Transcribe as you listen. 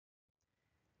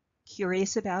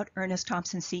Curious about Ernest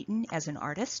Thompson Seton as an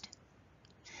artist?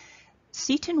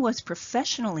 Seton was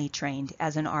professionally trained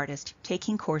as an artist,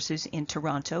 taking courses in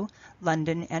Toronto,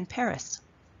 London, and Paris.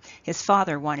 His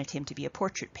father wanted him to be a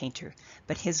portrait painter,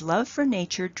 but his love for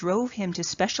nature drove him to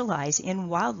specialize in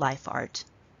wildlife art.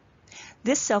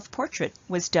 This self-portrait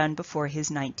was done before his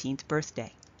 19th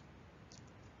birthday.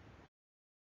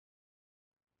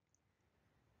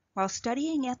 While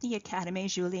studying at the Académie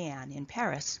Julian in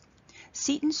Paris,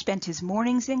 Seton spent his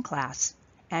mornings in class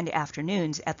and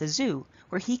afternoons at the zoo,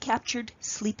 where he captured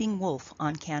sleeping wolf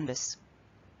on canvas.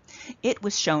 It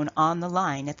was shown on the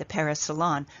line at the Paris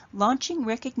Salon, launching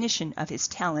recognition of his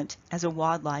talent as a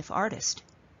wildlife artist.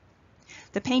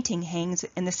 The painting hangs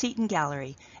in the Seton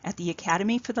Gallery at the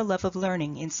Academy for the Love of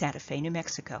Learning in Santa Fe, New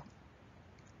Mexico.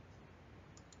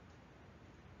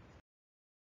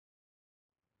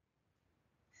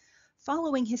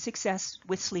 Following his success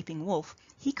with Sleeping Wolf,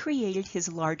 he created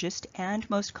his largest and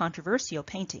most controversial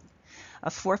painting,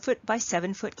 a 4-foot by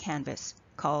 7-foot canvas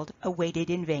called Awaited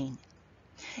in Vain.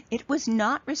 It was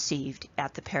not received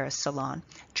at the Paris Salon,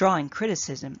 drawing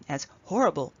criticism as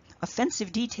horrible,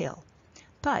 offensive detail,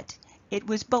 but it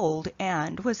was bold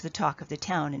and was the talk of the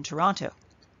town in Toronto.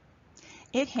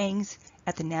 It hangs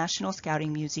at the National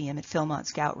Scouting Museum at Philmont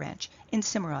Scout Ranch in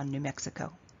Cimarron, New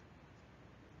Mexico.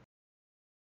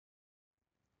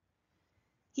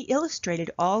 He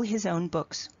illustrated all his own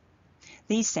books.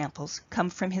 These samples come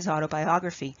from his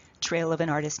autobiography, Trail of an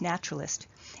Artist Naturalist,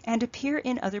 and appear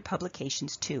in other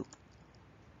publications too.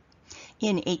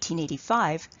 In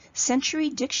 1885, Century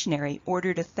Dictionary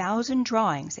ordered 1,000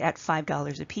 drawings at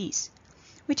 $5 apiece,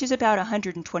 which is about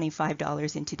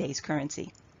 $125 in today's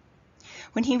currency.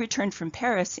 When he returned from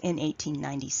Paris in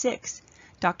 1896,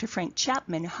 Dr. Frank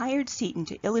Chapman hired Seton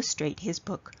to illustrate his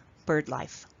book, Bird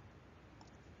Life.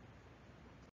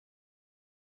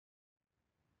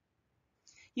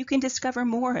 You can discover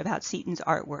more about Seton's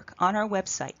artwork on our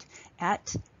website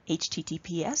at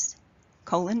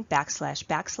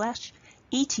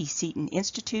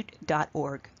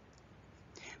https://etseatoninstitute.org.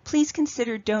 Please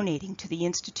consider donating to the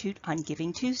Institute on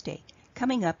Giving Tuesday,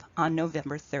 coming up on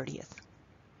November 30th.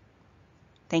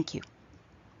 Thank you.